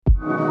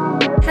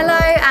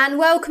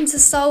welcome to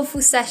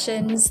Soulful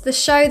Sessions, the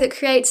show that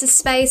creates a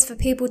space for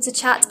people to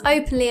chat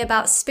openly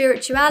about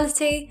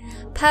spirituality,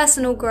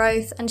 personal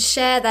growth, and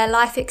share their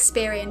life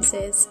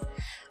experiences.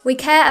 We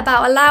care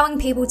about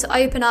allowing people to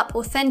open up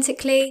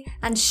authentically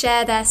and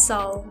share their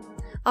soul.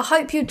 I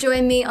hope you'll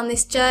join me on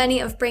this journey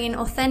of bringing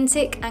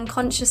authentic and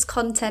conscious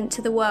content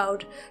to the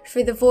world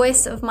through the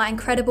voice of my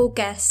incredible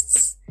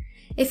guests.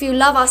 If you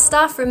love our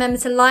stuff, remember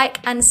to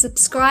like and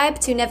subscribe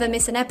to never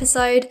miss an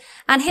episode,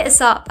 and hit us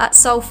up at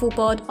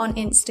SoulfulBod on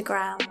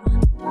Instagram.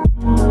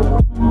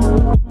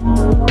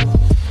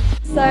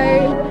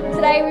 So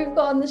today we've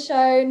got on the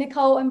show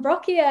Nicole and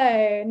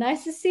Imbriaco.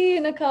 Nice to see you,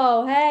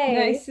 Nicole. Hey.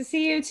 Nice to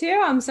see you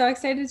too. I'm so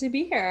excited to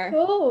be here.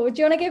 Cool.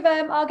 Do you want to give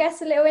our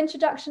guests a little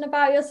introduction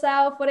about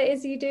yourself, what it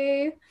is you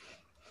do?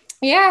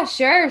 Yeah,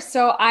 sure.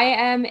 So I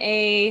am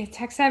a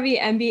tech-savvy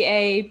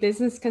MBA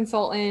business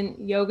consultant,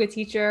 yoga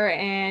teacher,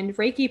 and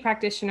RYT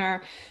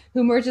practitioner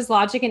who merges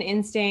logic and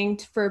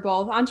instinct for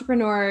both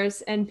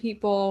entrepreneurs and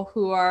people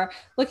who are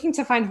looking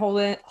to find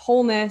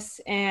wholeness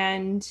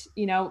and,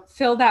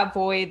 fill that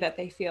void that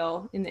they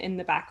feel in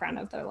the background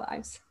of their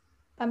lives.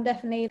 I'm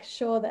definitely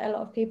sure that a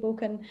lot of people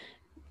can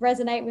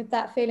resonate with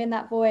that feeling,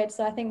 that void.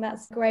 So I think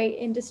that's a great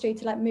industry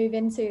to move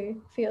into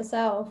for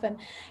yourself. And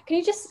can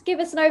you just give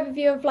us an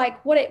overview of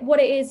what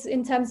it is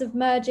in terms of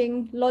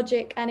merging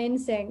logic and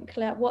instinct,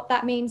 what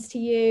that means to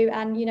you,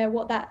 and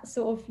what that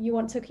sort of you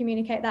want to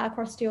communicate that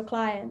across to your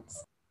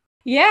clients?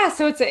 Yeah,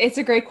 so it's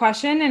a great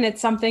question, and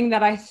it's something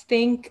that I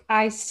think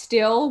I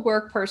still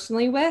work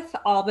personally with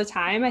all the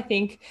time. I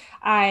think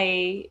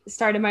I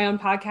started my own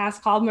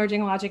podcast called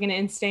Merging Logic and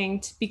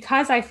Instinct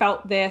because I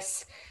felt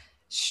this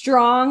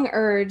strong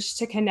urge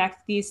to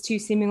connect these two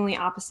seemingly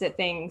opposite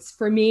things.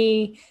 For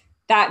me,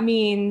 that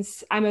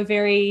means I'm a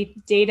very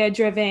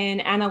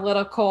data-driven,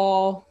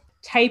 analytical,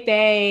 type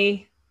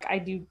A. I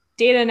do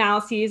data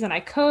analyses and I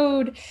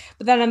code.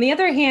 But then on the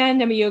other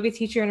hand, I'm a yoga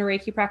teacher and a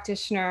Reiki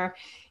practitioner,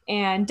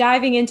 and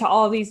diving into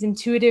all of these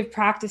intuitive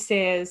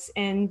practices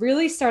and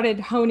really started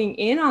honing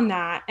in on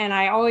that. And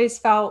I always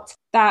felt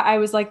that I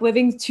was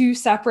living two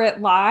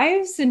separate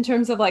lives in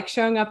terms of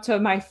showing up to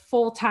my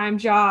full-time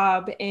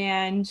job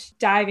and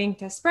diving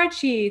to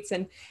spreadsheets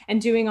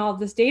and doing all of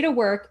this data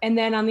work. And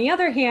then on the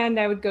other hand,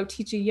 I would go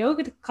teach a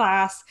yoga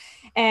class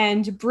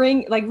and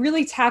bring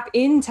really tap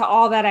into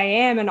all that I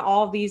am and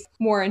all these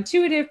more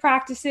intuitive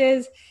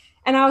practices.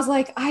 And I was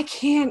like, I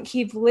can't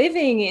keep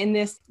living in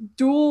this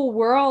dual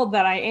world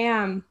that I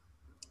am.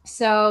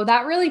 So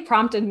that really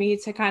prompted me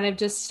to kind of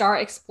just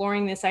start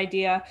exploring this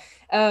idea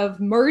of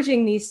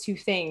merging these two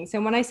things.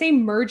 And when I say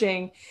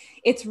merging,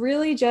 it's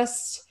really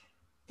just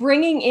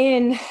bringing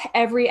in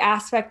every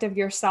aspect of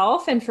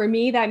yourself. And for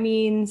me, that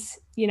means,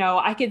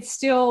 I could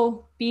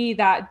still be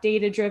that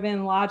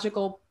data-driven,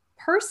 logical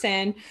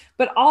person,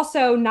 but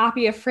also not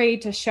be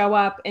afraid to show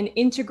up and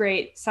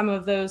integrate some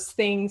of those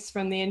things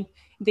from the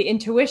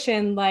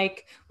intuition,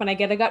 like when I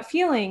get a gut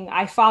feeling,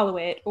 I follow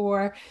it.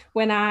 Or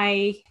when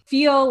I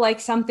feel like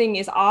something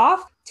is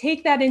off,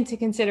 take that into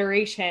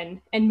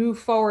consideration and move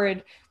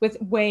forward with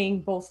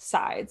weighing both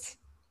sides.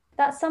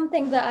 That's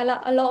something that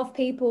a lot of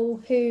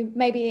people who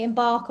maybe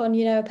embark on,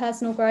 a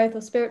personal growth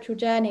or spiritual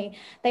journey,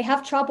 they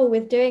have trouble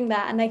with doing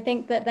that. And they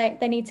think that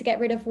they need to get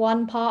rid of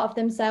one part of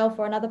themselves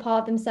or another part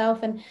of themselves.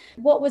 And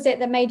what was it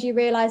that made you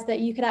realize that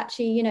you could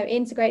actually,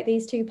 integrate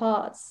these two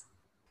parts?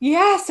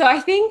 Yeah, so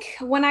I think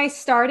when I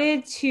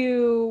started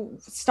to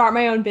start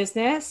my own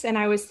business and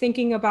I was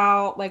thinking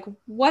about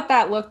what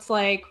that looked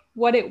like,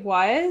 what it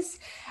was,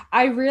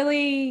 I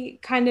really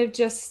kind of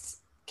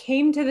just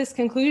came to this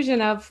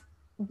conclusion of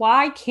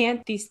why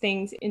can't these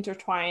things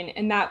intertwine?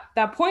 And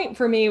that point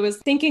for me was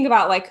thinking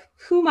about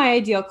who my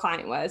ideal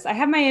client was. I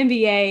have my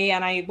MBA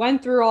and I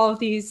went through all of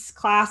these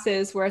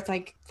classes where it's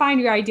find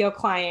your ideal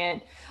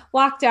client,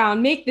 lock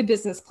down, make the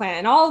business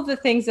plan, all of the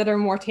things that are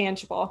more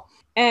tangible.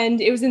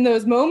 And it was in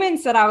those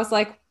moments that I was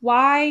like,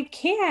 why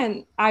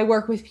can't I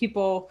work with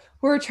people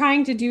who are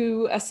trying to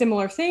do a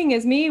similar thing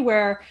as me,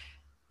 where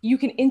you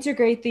can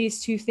integrate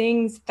these two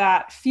things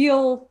that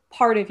feel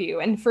part of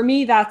you? And for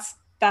me, that's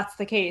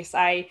the case.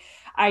 I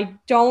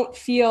don't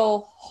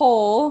feel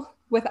whole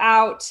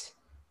without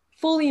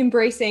fully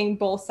embracing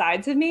both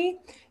sides of me.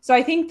 So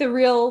I think the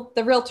real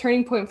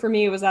turning point for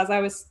me was as I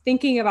was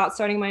thinking about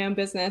starting my own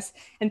business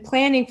and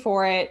planning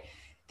for it,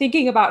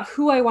 thinking about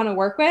who I want to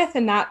work with,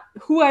 and that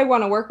who I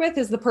want to work with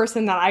is the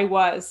person that I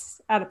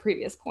was at a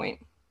previous point.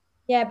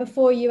 Yeah,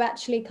 before you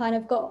actually kind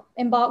of got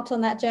embarked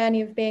on that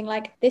journey of being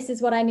this is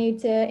what I need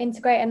to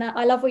integrate. And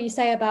I love what you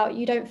say about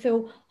you don't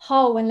feel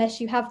whole unless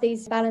you have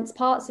these balanced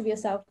parts of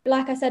yourself.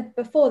 Like I said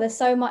before, there's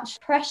so much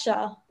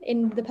pressure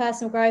in the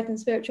personal growth and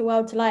spiritual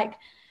world to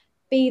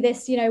be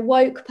this,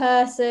 woke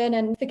person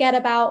and forget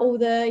about all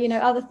the,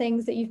 other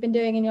things that you've been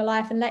doing in your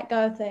life and let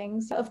go of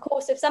things. Of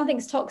course, if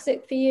something's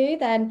toxic for you,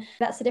 then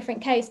that's a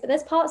different case. But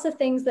there's parts of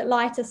things that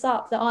light us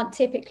up that aren't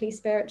typically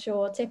spiritual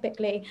or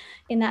typically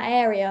in that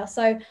area.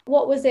 So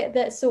what was it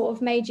that sort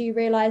of made you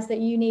realize that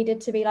you needed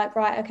to be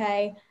right,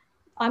 okay,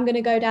 I'm going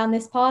to go down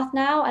this path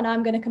now and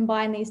I'm going to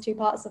combine these two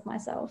parts of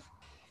myself?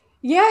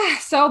 Yeah,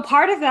 so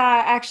part of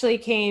that actually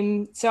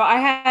came. So I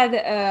had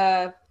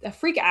a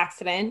freak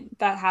accident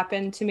that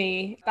happened to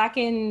me back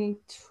in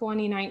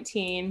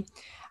 2019.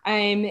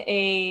 I'm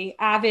a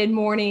avid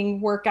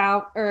morning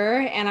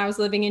workouter and I was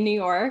living in New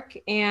York.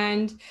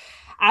 And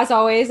as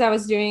always, I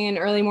was doing an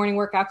early morning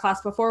workout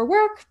class before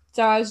work.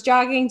 So I was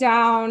jogging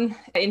down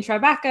in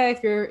Tribeca,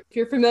 if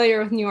you're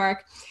familiar with New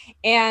York,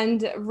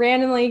 and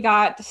randomly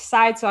got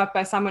sideswept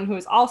by someone who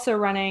was also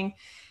running.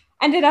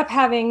 Ended up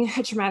having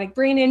a traumatic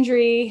brain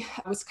injury.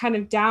 I was kind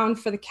of down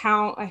for the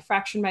count. I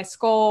fractured my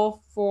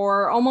skull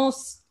for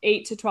almost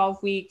 8 to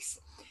 12 weeks.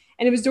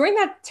 And it was during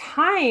that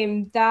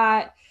time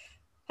that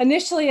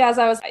initially, as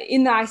I was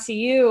in the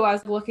ICU, I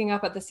was looking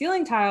up at the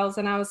ceiling tiles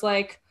and I was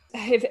like,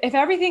 if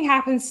everything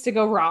happens to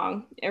go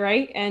wrong,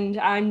 right, and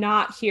I'm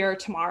not here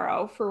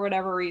tomorrow for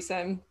whatever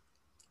reason,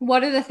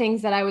 what are the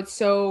things that I would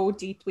so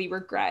deeply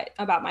regret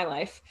about my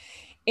life?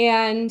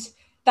 And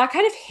that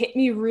kind of hit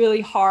me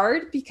really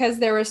hard because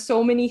there were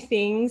so many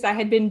things I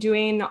had been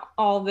doing,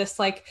 all this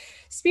like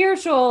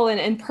spiritual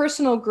and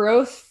personal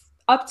growth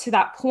up to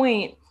that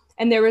point.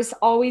 And there was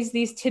always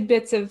these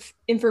tidbits of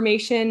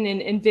information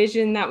and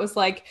vision that was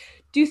like,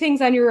 do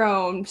things on your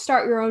own,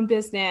 start your own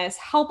business,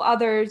 help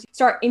others,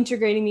 start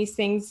integrating these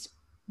things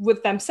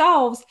with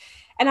themselves.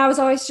 And I was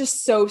always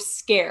just so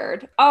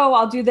scared. Oh,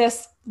 I'll do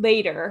this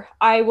later.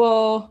 I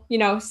will,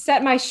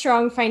 set my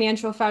strong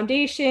financial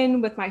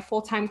foundation with my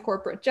full-time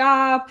corporate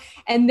job,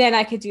 and then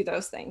I could do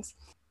those things.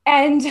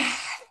 And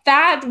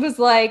that was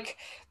like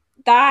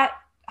that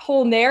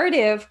whole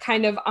narrative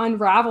kind of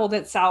unraveled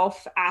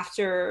itself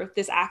after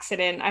this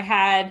accident. I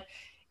had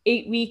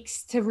 8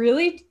 weeks to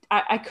really,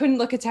 I couldn't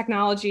look at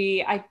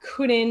technology. I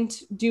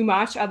couldn't do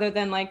much other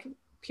than like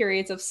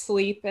periods of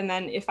sleep. And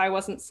then if I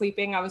wasn't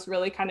sleeping, I was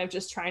really kind of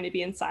just trying to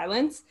be in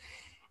silence.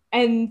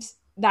 And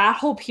that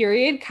whole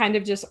period kind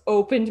of just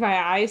opened my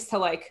eyes to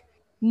like,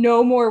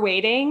 no more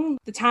waiting.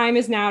 The time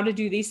is now to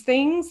do these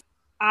things.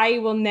 I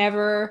will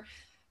never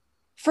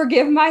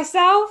forgive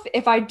myself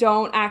if I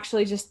don't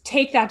actually just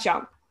take that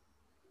jump.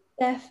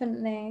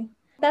 Definitely.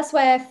 That's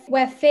where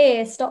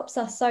fear stops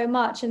us so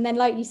much. And then,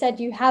 like you said,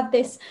 you have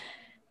this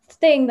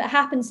thing that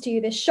happens to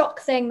you, this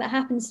shock thing that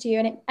happens to you,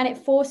 and it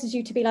forces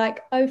you to be like,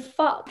 oh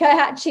fuck, I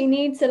actually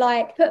need to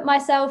like put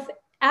myself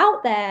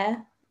out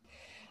there.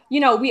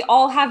 We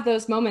all have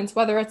those moments,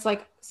 whether it's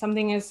like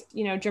something as,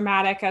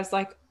 dramatic as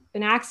like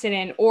an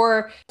accident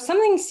or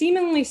something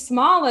seemingly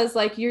small as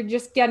like you're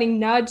just getting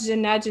nudged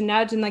and nudged and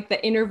nudged and like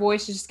the inner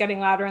voice is just getting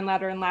louder and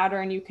louder and louder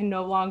and you can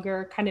no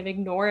longer kind of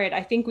ignore it.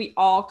 I think we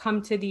all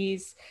come to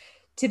these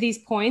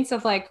points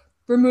of like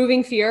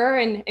removing fear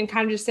and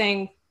kind of just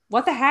saying,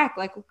 what the heck?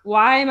 Like,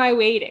 why am I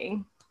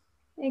waiting?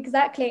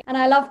 Exactly. And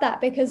I love that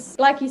because,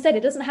 like you said,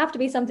 it doesn't have to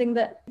be something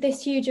that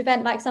this huge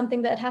event, like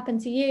something that had happened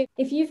to you.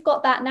 If you've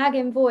got that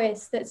nagging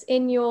voice that's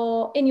in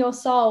your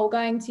soul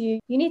going to you,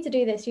 you need to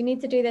do this, you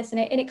need to do this. And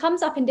it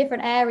comes up in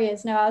different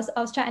areas. Now, I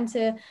was chatting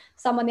to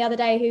someone the other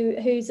day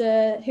who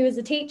was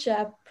a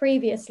teacher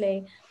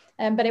previously.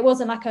 But it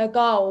wasn't like her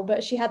goal,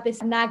 but she had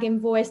this nagging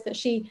voice that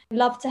she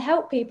loved to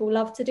help people,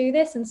 loved to do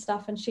this and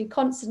stuff. And she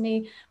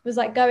constantly was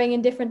like going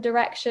in different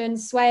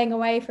directions, swaying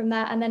away from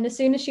that. And then as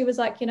soon as she was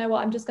like, you know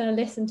what, I'm just going to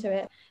listen to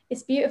it.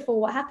 It's beautiful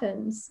what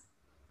happens.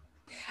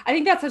 I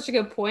think that's such a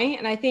good point.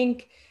 And I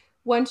think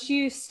once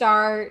you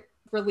start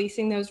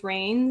releasing those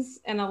reins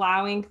and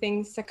allowing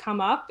things to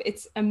come up,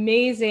 it's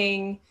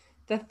amazing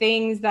the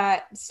things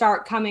that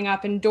start coming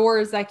up and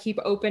doors that keep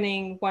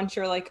opening once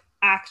you're like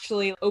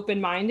actually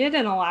open-minded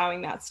and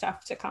allowing that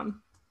stuff to come.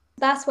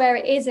 That's where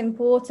it is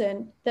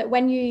important that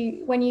when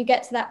you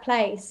get to that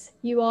place,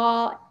 you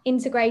are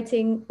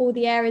integrating all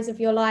the areas of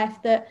your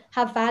life that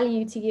have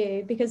value to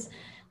you. Because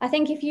I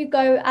think if you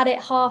go at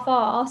it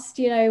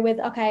half-assed,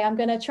 with, okay, I'm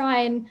going to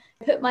try and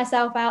put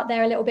myself out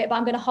there a little bit, but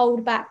I'm going to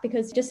hold back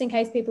because just in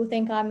case people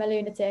think I'm a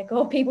lunatic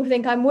or people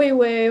think I'm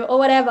woo-woo or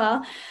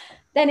whatever,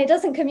 then it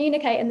doesn't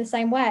communicate in the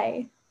same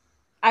way.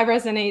 I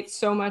resonate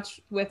so much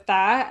with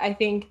that. I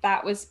think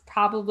that was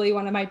probably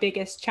one of my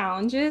biggest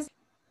challenges.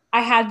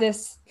 I had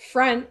this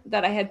front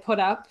that I had put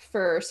up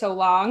for so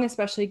long,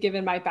 especially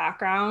given my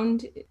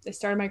background. I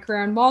started my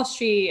career on Wall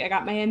Street. I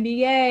got my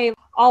MBA,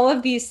 all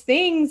of these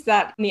things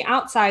that on the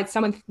outside,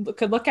 someone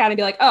could look at and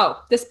be like,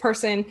 oh, this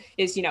person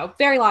is,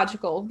 very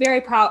logical,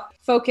 very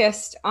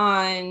focused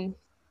on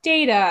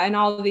data and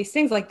all of these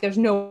things. Like there's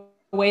no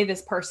way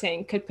this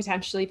person could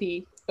potentially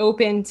be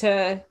open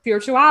to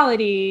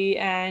spirituality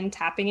and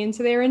tapping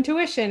into their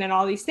intuition and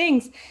all these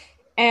things.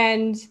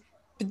 And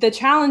the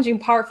challenging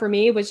part for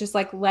me was just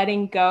like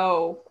letting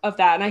go of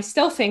that. And I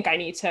still think I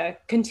need to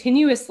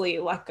continuously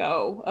let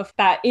go of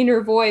that inner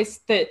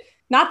voice, that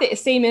not the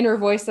same inner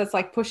voice that's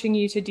like pushing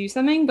you to do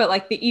something, but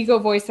like the ego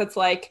voice that's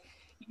like,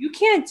 you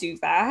can't do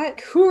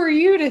that. Who are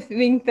you to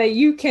think that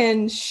you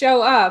can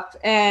show up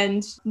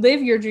and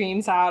live your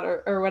dreams out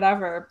or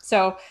whatever?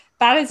 So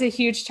that is a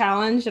huge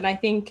challenge. And I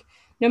think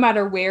no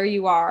matter where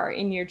you are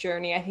in your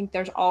journey, I think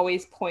there's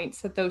always points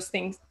that those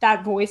things,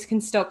 that voice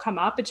can still come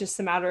up. It's just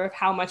a matter of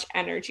how much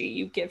energy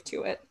you give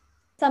to it.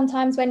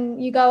 Sometimes when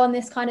you go on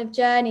this kind of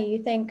journey,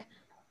 you think,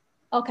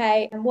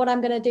 okay, and what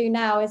I'm going to do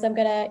now is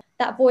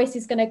that voice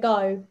is going to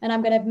go and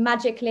I'm going to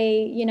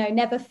magically,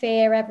 never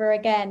fear ever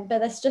again. But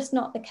that's just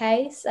not the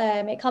case.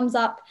 It comes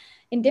up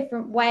in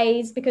different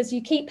ways because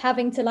you keep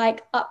having to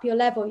like up your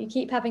level. You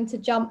keep having to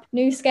jump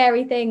new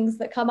scary things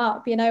that come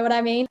up. You know what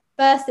I mean?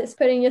 First, it's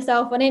putting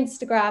yourself on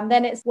Instagram,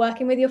 then it's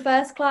working with your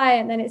first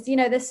client, then it's,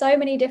 there's so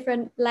many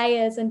different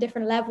layers and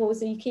different levels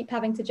that you keep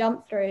having to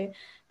jump through.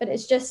 But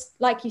it's just,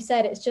 like you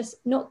said, it's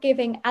just not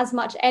giving as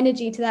much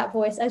energy to that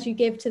voice as you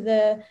give to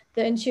the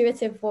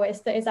intuitive voice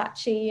that is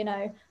actually,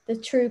 the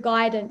true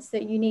guidance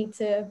that you need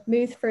to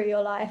move through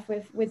your life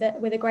with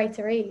a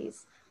greater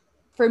ease.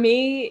 For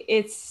me,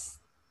 it's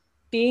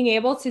being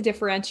able to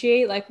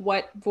differentiate like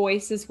what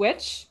voice is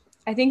which.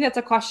 I think that's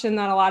a question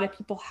that a lot of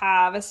people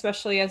have,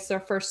 especially as they're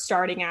first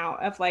starting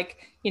out, of like,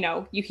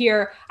 you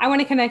hear, I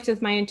want to connect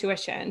with my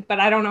intuition,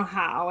 but I don't know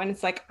how. And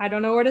it's like, I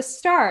don't know where to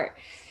start.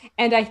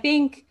 And I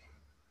think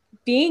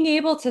being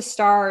able to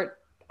start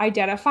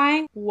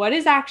identifying what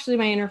is actually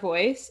my inner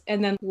voice,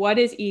 and then what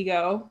is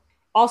ego,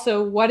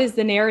 also what is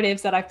the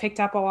narratives that I've picked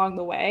up along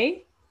the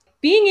way.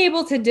 Being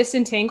able to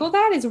disentangle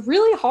that is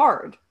really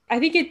hard. I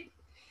think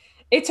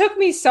it took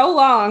me so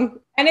long,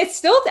 and I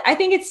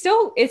think it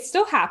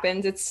still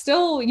happens. It's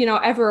still,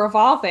 ever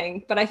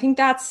evolving, but I think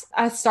that's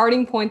a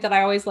starting point that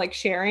I always like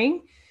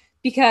sharing,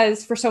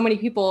 because for so many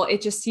people,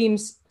 it just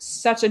seems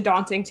such a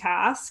daunting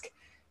task.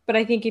 But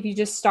I think if you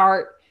just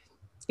start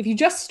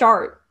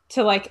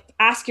to like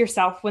ask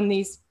yourself when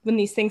these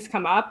things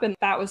come up, and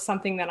that was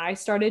something that I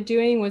started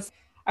doing, was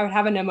I would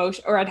have an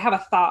emotion or I'd have a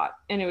thought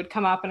and it would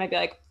come up and I'd be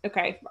like,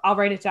 okay, I'll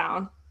write it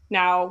down.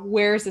 Now,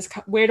 where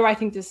do I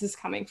think this is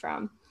coming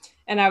from?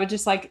 And I would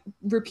just like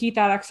repeat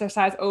that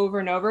exercise over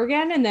and over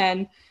again. And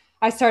then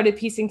I started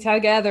piecing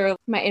together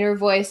my inner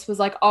voice was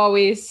like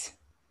always,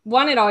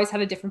 one, it always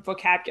had a different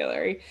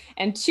vocabulary,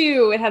 and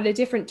two, it had a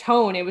different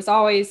tone. It was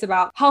always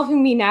about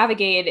helping me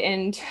navigate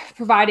and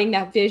providing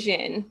that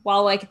vision,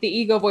 while like the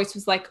ego voice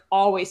was like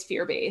always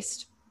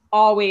fear-based,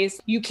 always,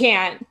 you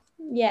can't.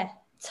 Yeah,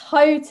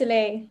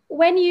 totally.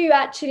 When you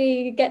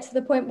actually get to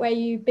the point where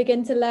you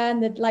begin to learn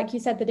that, like you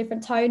said, the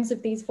different tones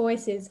of these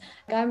voices,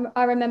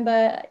 I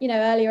remember,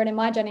 earlier in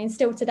my journey, and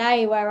still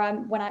today,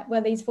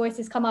 when these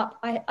voices come up,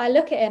 I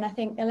look at it and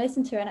I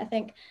listen to it and I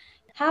think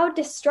how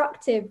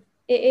destructive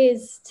it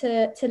is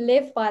to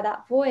live by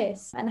that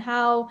voice, and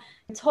how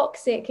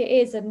toxic it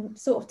is, and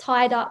sort of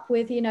tied up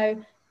with,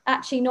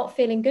 actually not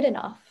feeling good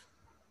enough.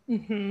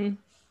 Mm-hmm.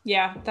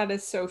 Yeah, that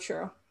is so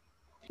true.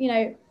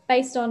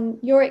 Based on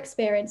your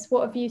experience,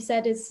 what have you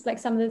said is like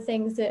some of the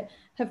things that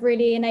have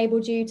really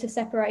enabled you to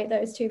separate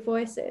those two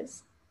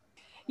voices?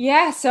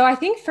 Yeah, so I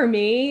think for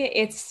me,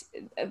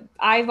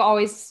 I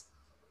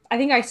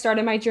think I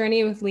started my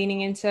journey with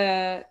leaning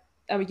into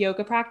a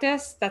yoga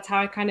practice. That's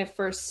how I kind of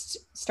first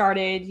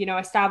started,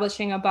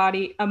 establishing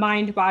a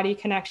mind-body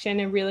connection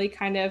and really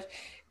kind of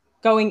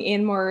going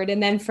inward.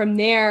 And then from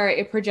there,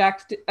 it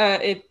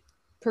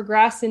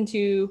progressed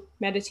into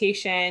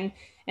meditation,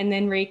 and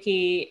then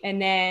Reiki,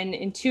 and then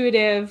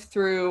intuitive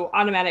through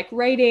automatic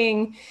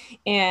writing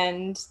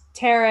and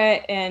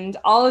tarot and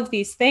all of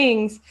these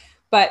things.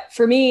 But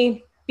for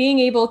me, being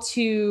able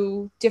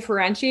to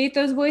differentiate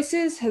those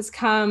voices has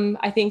come,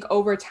 I think,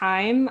 over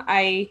time.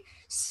 I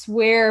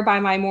swear by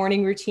my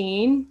morning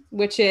routine,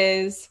 which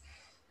is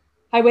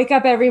I wake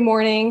up every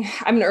morning.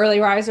 I'm an early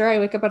riser. I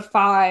wake up at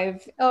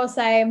 5. Oh,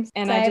 same.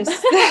 And same.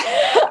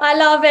 I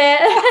love it.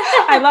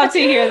 I love to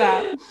hear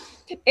that.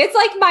 It's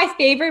like my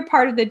favorite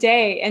part of the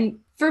day. And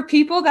for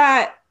people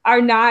that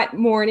are not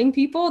morning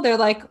people, they're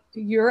like,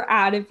 you're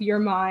out of your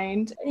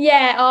mind.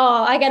 Yeah.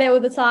 Oh, I get it all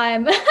the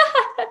time.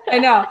 I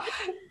know.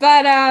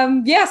 But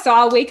yeah, so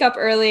I'll wake up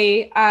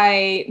early.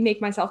 I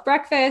make myself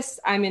breakfast.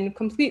 I'm in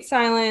complete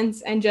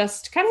silence and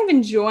just kind of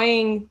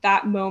enjoying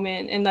that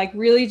moment, and like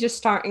really just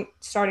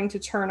starting to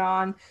turn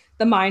on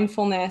the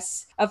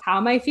mindfulness of how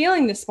am I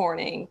feeling this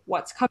morning?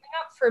 What's coming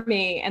up for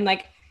me? And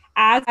like,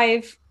 as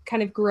I've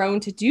kind of grown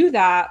to do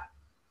that,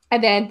 I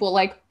then will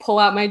like pull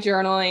out my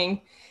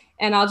journaling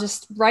and I'll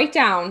just write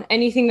down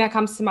anything that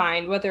comes to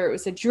mind, whether it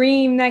was a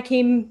dream that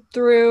came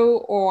through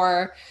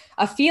or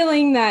a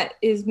feeling that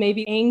is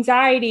maybe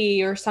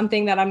anxiety or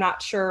something that I'm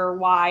not sure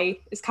why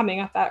is coming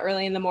up that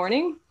early in the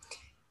morning.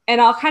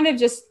 And I'll kind of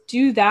just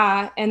do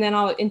that. And then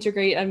I'll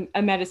integrate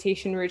a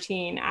meditation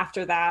routine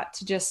after that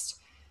to just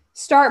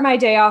start my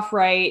day off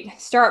right,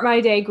 start my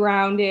day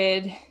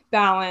grounded,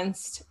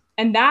 balanced.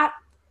 And that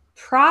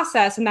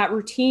process and that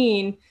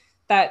routine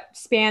that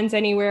spans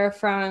anywhere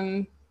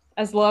from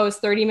as low as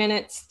 30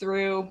 minutes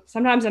through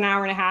sometimes an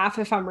hour and a half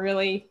if I'm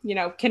really,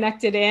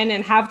 connected in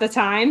and have the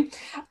time.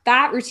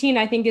 That routine,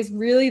 I think, is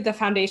really the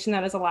foundation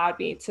that has allowed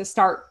me to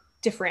start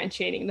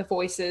differentiating the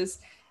voices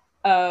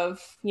of,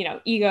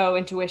 ego,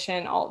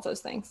 intuition, all of those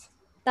things.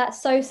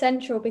 That's so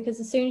central, because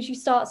as soon as you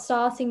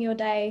starting your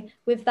day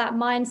with that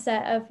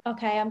mindset of,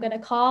 okay, I'm going to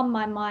calm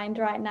my mind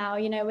right now,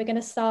 we're going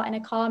to start in a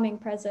calming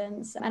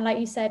presence. And like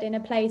you said, in a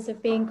place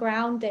of being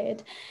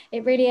grounded,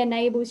 it really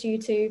enables you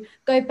to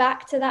go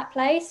back to that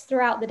place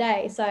throughout the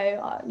day.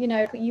 So,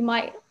 you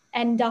might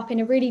end up in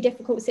a really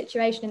difficult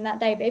situation in that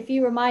day. But if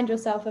you remind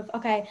yourself of,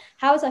 okay,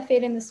 how was I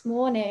feeling this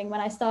morning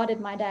when I started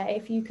my day?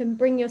 If you can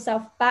bring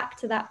yourself back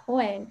to that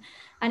point,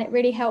 and it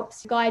really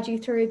helps guide you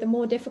through the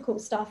more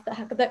difficult stuff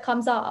that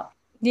comes up.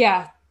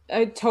 Yeah,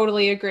 I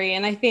totally agree.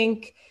 And I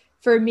think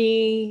for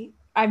me,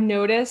 I've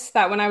noticed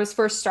that when I was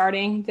first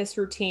starting this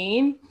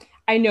routine,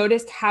 I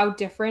noticed how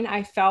different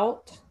I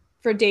felt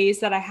for days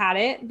that I had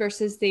it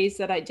versus days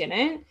that I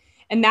didn't.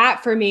 And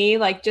that for me,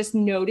 like just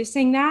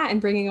noticing that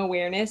and bringing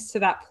awareness to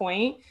that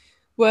point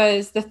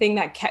was the thing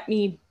that kept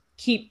me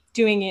keep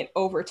doing it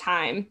over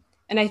time.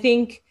 And I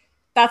think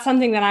that's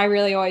something that I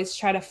really always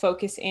try to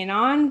focus in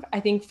on. I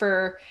think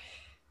for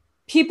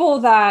people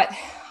that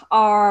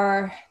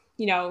are,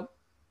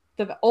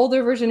 the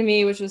older version of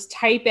me, which was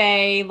type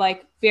A,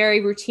 like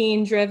very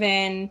routine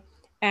driven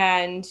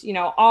and,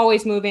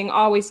 always moving,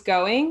 always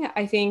going.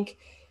 I think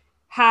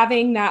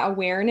having that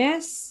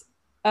awareness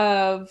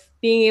of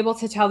being able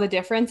to tell the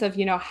difference of,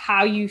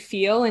 how you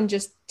feel and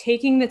just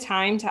taking the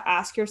time to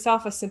ask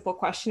yourself a simple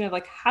question of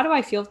like, how do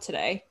I feel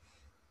today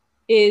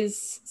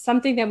is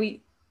something that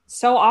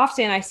so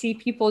often I see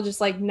people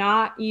just like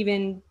not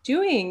even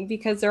doing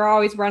because they're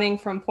always running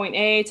from point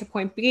A to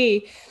point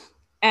B.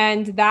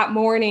 And that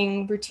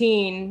morning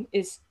routine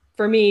is,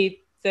 for me,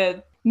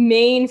 the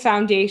main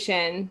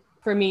foundation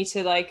for me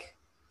to like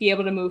be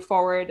able to move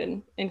forward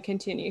and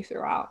continue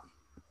throughout.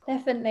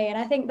 Definitely. And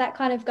I think that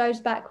kind of goes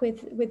back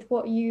with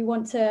what you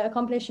want to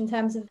accomplish in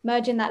terms of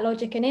merging that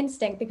logic and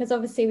instinct, because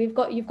obviously you've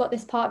got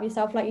this part of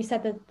yourself, like you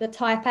said, the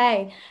type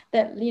A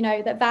that,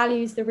 that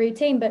values the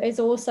routine, but is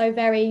also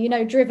very,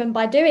 driven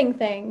by doing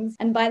things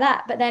and by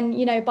that. But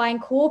then, by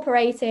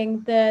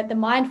incorporating the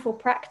mindful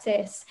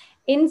practice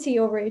into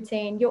your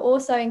routine, you're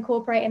also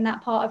incorporating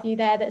that part of you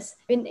there that's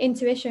been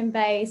intuition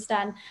based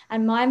and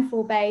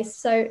mindful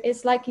based. So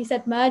it's like you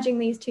said, merging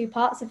these two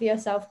parts of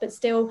yourself, but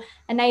still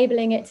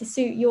enabling it to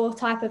suit your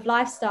type of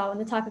lifestyle and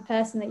the type of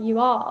person that you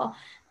are.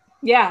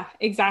 Yeah,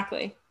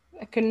 exactly.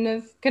 I couldn't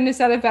have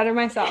said it better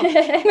myself.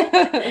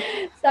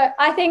 So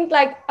I think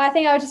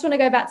I just want to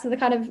go back to the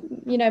kind of,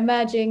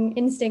 merging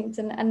instinct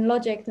and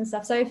logic and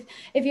stuff. So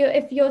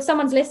if you're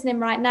someone's listening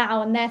right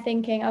now and they're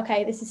thinking,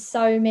 okay, this is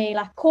so me,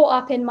 like caught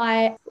up in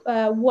my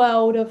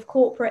world of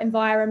corporate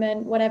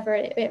environment, whatever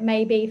it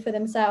may be for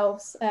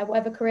themselves,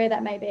 whatever career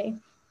that may be.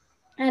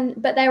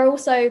 But they're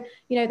also,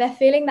 they're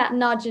feeling that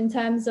nudge in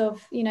terms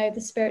of,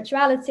 the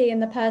spirituality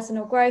and the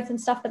personal growth and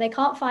stuff, but they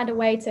can't find a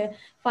way to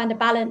find a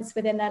balance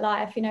within their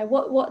life.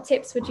 What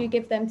tips would you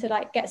give them to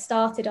like get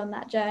started on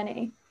that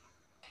journey?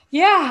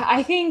 Yeah,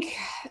 I think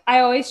I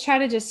always try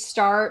to just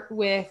start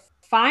with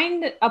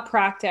find a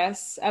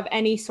practice of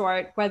any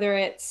sort, whether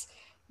it's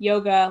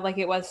yoga, like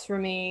it was for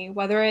me,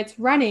 whether it's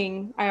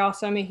running. I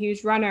also am a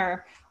huge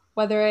runner,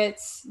 whether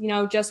it's,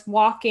 just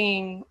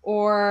walking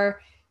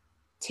or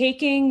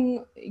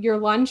taking your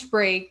lunch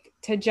break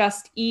to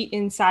just eat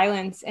in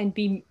silence and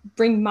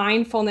bring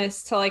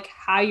mindfulness to like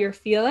how you're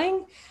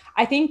feeling.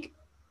 I think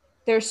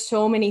there's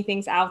so many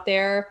things out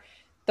there.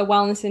 The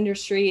wellness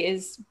industry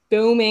is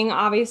booming,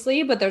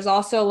 obviously, but there's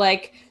also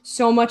like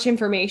so much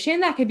information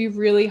that could be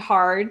really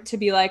hard to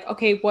be like,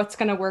 okay, what's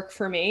going to work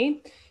for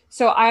me?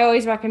 So I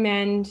always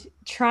recommend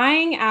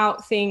trying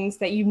out things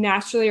that you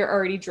naturally are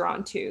already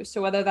drawn to.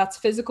 So whether that's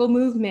physical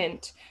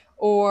movement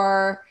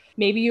or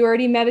maybe you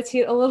already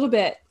meditate a little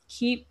bit,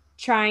 keep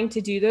trying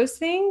to do those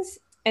things.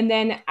 And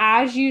then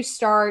as you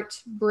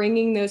start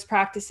bringing those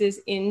practices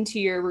into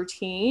your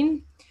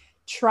routine,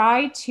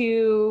 try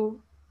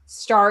to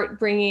start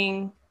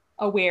bringing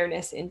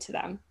awareness into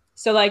them.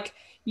 So like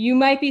you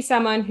might be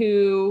someone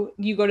who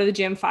you go to the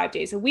gym 5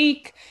 days a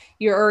week,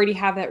 you already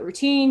have that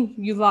routine,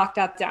 you lock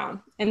that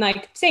down. And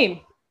like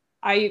same,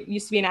 I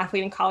used to be an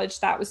athlete in college.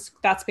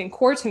 That's been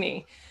core to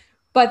me.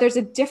 But there's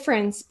a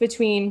difference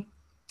between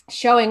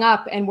showing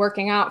up and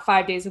working out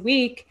 5 days a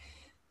week,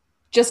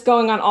 just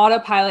going on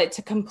autopilot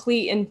to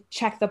complete and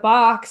check the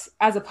box,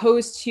 as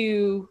opposed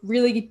to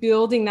really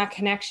building that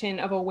connection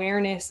of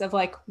awareness of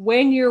like,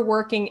 when you're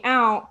working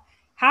out,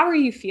 how are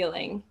you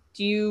feeling?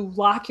 Do you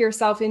lock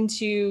yourself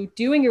into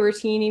doing a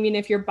routine, even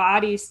if your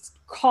body's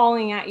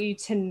calling at you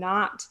to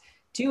not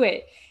do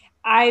it?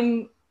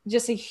 I'm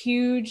just a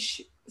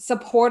huge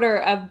supporter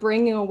of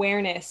bringing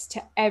awareness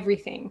to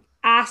everything,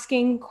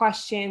 asking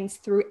questions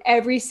through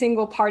every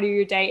single part of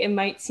your day. It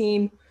might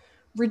seem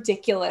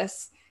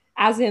ridiculous,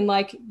 as in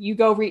like you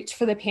go reach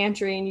for the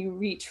pantry and you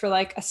reach for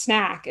like a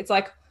snack. It's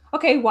like,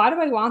 okay, why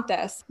do I want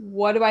this?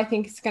 What do I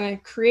think it's going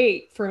to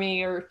create for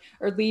me or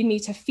lead me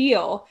to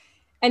feel?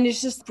 And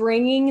it's just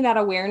bringing that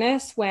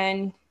awareness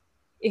when,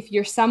 if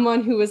you're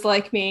someone who was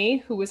like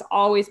me, who was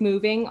always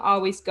moving,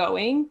 always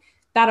going,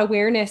 that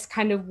awareness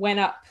kind of went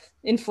up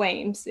in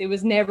flames. It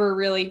was never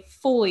really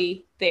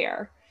fully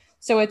there.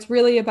 So it's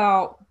really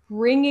about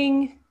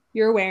bringing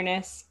your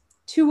awareness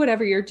to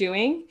whatever you're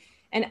doing.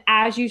 And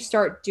as you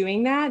start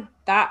doing that,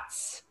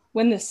 that's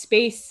when the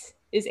space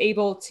is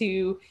able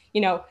to,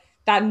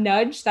 that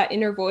nudge, that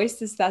inner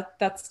voice is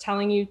that's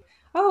telling you,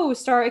 oh,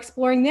 start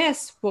exploring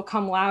this, will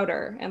come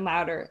louder and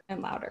louder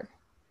and louder.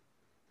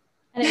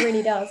 And it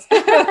really does.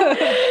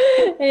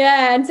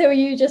 Yeah, until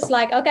you just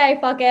like, okay,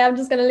 fuck it, I'm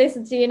just going to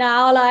listen to you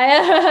now. Like,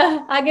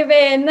 I give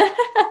in.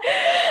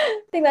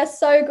 I think that's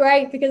so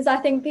great, because I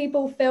think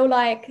people feel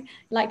like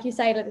you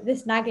say, like,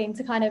 this nagging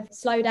to kind of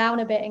slow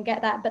down a bit and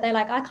get that. But they're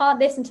like, I can't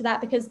listen to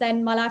that because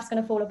then my life's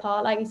going to fall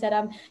apart. Like you said,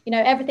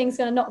 everything's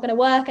not going to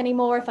work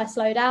anymore if I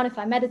slow down, if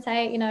I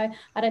meditate,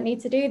 I don't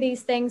need to do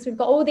these things. We've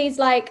got all these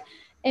like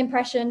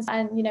impressions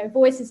and,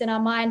 voices in our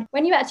mind.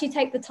 When you actually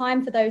take the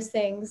time for those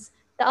things,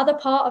 the other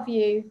part of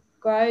you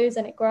grows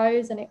and it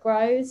grows and it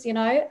grows,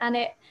 and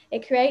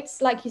it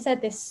creates, like you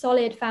said, this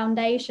solid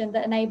foundation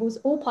that enables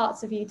all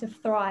parts of you to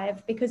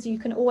thrive, because you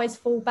can always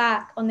fall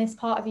back on this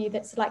part of you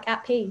that's like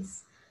at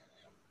peace.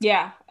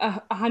 Yeah,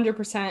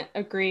 100%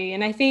 agree.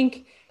 And I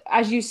think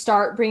as you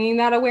start bringing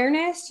that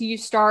awareness, you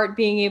start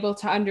being able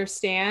to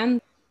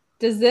understand,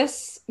 does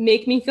this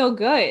make me feel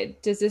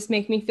good? Does this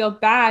make me feel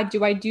bad?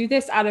 Do I do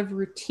this out of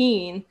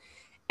routine?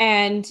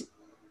 And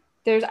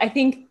I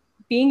think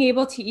being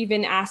able to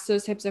even ask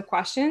those types of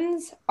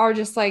questions are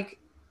just like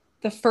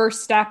the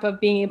first step of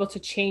being able to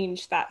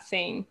change that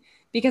thing.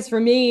 Because for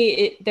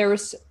me,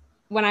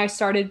 when I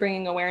started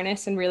bringing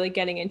awareness and really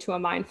getting into a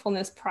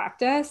mindfulness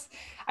practice,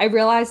 I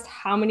realized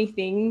how many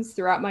things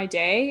throughout my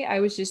day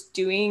I was just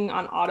doing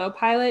on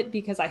autopilot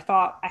because I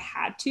thought I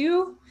had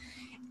to.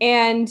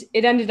 And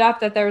it ended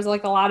up that there was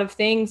like a lot of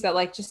things that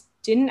like just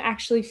didn't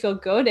actually feel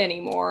good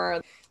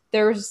anymore.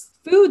 There was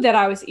food that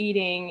I was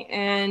eating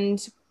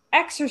and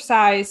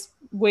exercise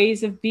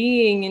ways of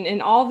being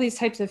and all these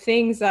types of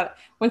things that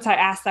once I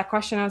asked that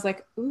question, I was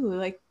like, ooh,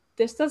 like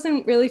this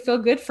doesn't really feel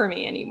good for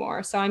me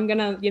anymore. So I'm going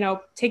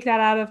to, take that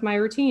out of my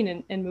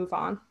routine and move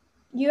on.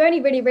 You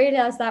only really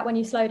realize that when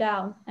you slow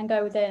down and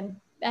go within,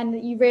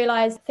 and you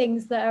realize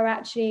things that are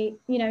actually,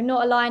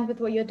 not aligned with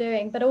what you're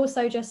doing, but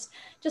also just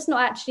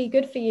not actually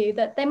good for you,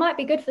 that they might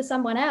be good for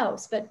someone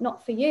else, but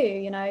not for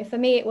you. For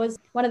me, it was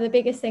one of the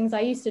biggest things I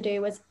used to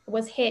do was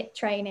HIIT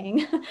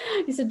training.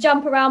 I used to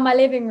jump around my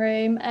living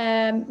room,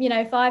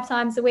 5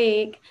 times a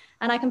week.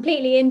 And I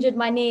completely injured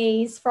my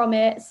knees from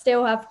it,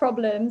 still have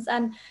problems.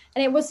 And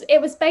it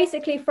was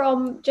basically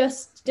from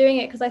just doing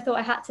it because I thought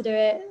I had to do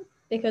it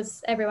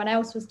because everyone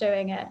else was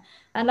doing it.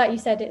 And like you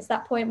said, it's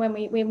that point when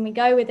we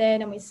go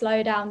within and we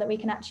slow down that we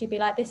can actually be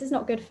like, this is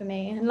not good for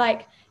me. And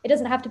like, it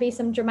doesn't have to be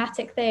some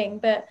dramatic thing,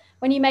 but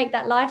when you make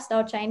that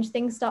lifestyle change,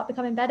 things start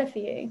becoming better for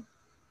you.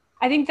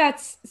 I think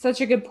that's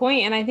such a good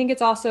point. And I think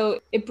it's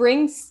also, it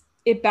brings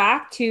it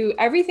back to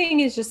everything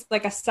is just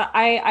like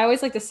I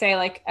always like to say,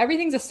 like,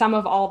 everything's a sum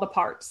of all the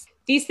parts.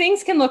 These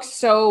things can look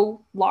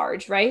so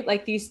large, right?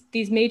 Like these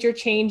major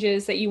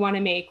changes that you want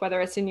to make, whether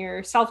it's in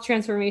your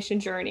self-transformation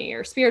journey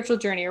or spiritual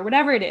journey or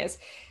whatever it is,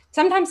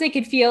 sometimes they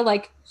could feel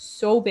like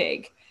so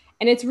big.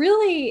 And it's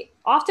really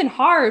often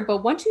hard,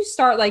 but once you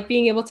start like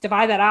being able to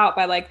divide that out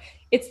by like,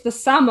 it's the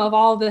sum of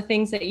all the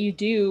things that you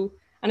do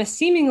on a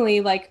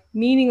seemingly like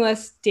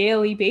meaningless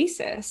daily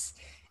basis.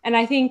 And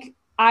I think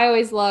I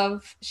always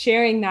love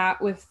sharing that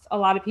with a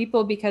lot of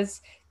people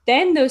because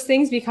then those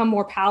things become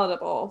more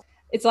palatable.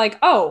 It's like,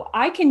 oh,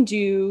 I can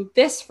do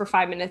this for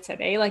 5 minutes a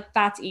day. Like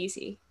that's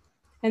easy.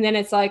 And then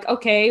it's like,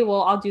 okay,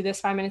 well, I'll do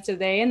this 5 minutes a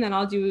day and then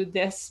I'll do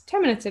this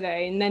 10 minutes a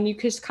day. And then you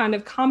just kind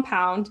of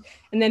compound.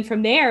 And then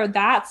from there,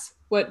 that's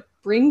what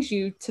brings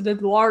you to the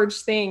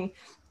large thing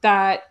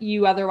that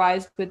you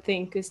otherwise would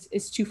think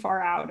is too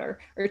far out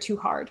or too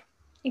hard.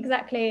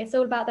 Exactly. It's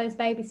all about those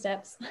baby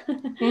steps,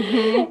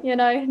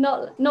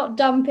 not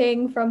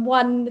dumping from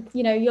one,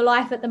 your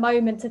life at the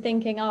moment to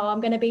thinking, oh, I'm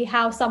going to be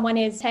how someone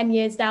is 10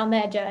 years down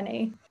their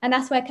journey. And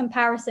that's where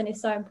comparison is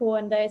so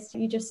important. There's,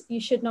 you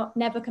should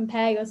never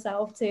compare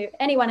yourself to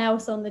anyone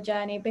else on the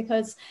journey,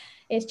 because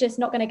it's just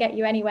not going to get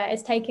you anywhere.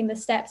 It's taking the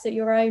steps at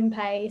your own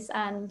pace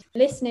and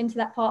listening to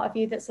that part of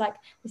you that's like,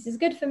 this is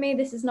good for me,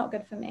 this is not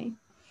good for me.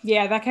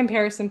 Yeah, that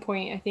comparison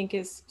point I think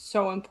is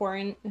so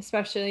important,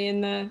 especially in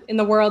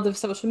the world of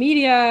social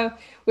media,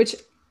 which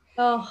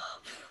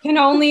can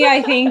only,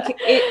 I think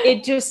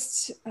it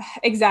just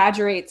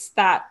exaggerates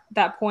that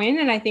point.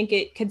 And I think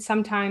it could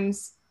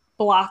sometimes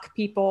block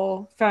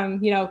people from,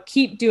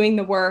 keep doing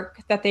the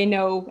work that they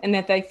know and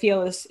that they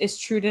feel is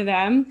true to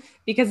them,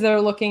 because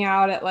they're looking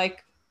out at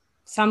like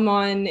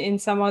someone in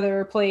some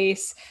other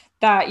place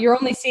that you're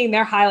only seeing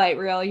their highlight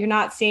reel. You're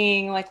not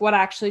seeing like what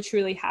actually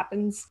truly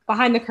happens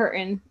behind the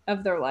curtain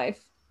of their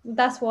life.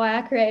 That's why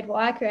I created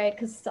what I create,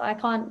 because I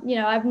can't,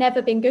 I've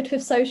never been good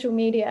with social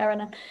media,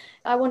 and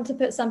I want to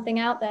put something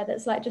out there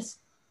that's like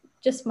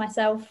just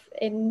myself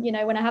in,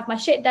 when I have my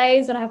shit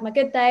days, when I have my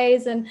good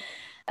days. And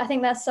I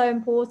think that's so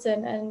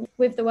important, and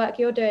with the work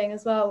you're doing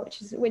as well,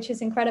 which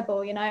is incredible,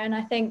 and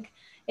I think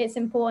it's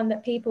important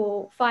that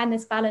people find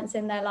this balance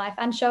in their life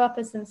and show up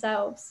as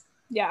themselves.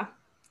 Yeah.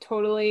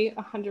 Totally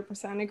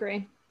 100%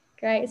 agree.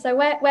 Great. So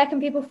where can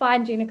people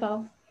find you,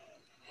 Nicole?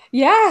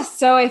 Yeah.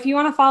 So if you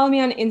want to follow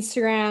me on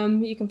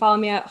Instagram, you can follow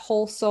me at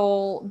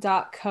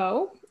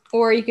wholesoul.co.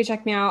 Or you could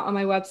check me out on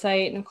my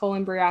website,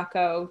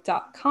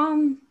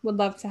 NicoleImbriaco.com. Would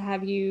love to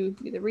have you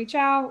either reach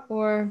out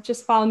or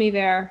just follow me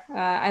there.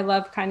 I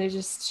love kind of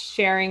just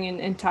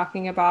sharing and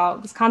talking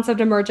about this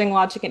concept of merging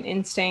logic and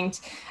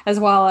instinct,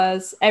 as well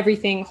as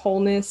everything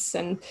wholeness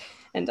and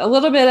a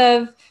little bit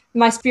of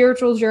my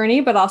spiritual journey,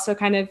 but also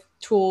kind of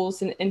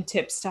tools and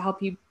tips to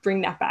help you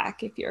bring that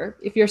back if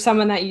you're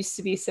someone that used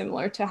to be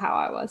similar to how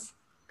I was.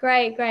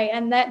 Great.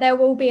 And there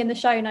will be in the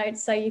show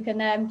notes, so you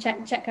can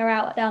check her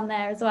out down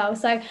there as well.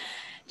 So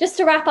just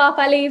to wrap up,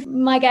 I leave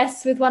my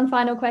guests with one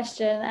final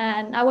question,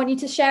 and I want you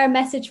to share a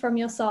message from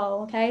your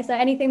soul. Okay, so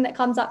anything that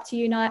comes up to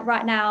you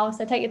right now,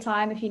 so take your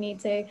time if you need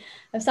to,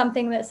 of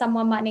something that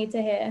someone might need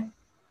to hear.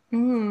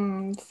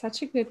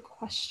 Such a good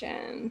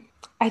question.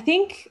 I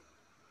think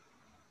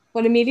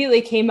what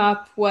immediately came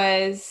up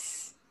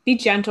was be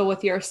gentle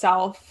with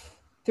yourself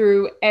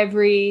through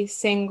every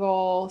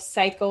single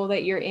cycle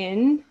that you're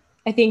in.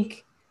 I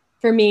think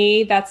for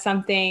me, that's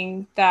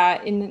something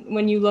that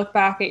when you look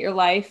back at your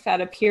life at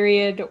a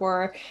period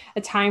or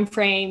a time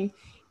frame,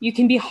 you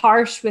can be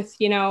harsh with,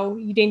 you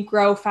didn't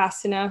grow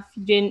fast enough.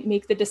 You didn't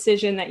make the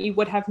decision that you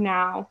would have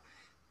now.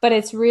 But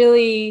it's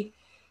really,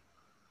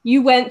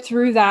 you went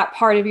through that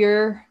part of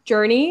your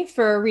journey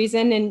for a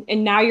reason.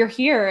 And now you're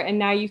here, and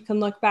now you can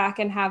look back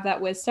and have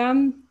that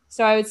wisdom.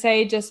 So I would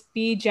say just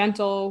be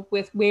gentle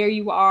with where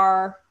you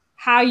are,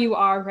 how you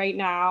are right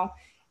now.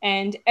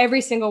 And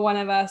every single one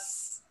of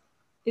us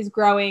is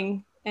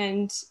growing.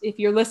 And if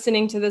you're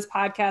listening to this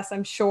podcast,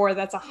 I'm sure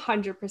that's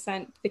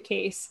 100% the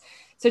case.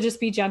 So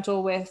just be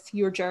gentle with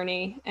your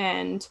journey,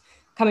 and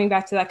coming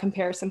back to that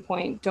comparison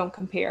point, don't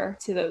compare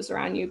to those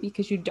around you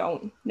because you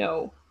don't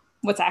know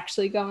what's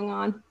actually going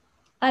on.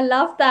 I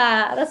love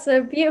that. That's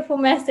a beautiful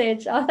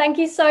message. Oh, thank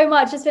you so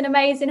much. It's been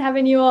amazing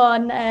having you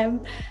on.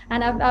 And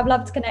I've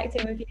loved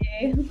connecting with you.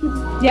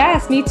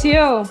 Yes, me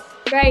too.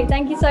 Great.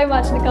 Thank you so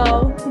much,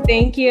 Nicole.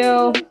 Thank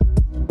you.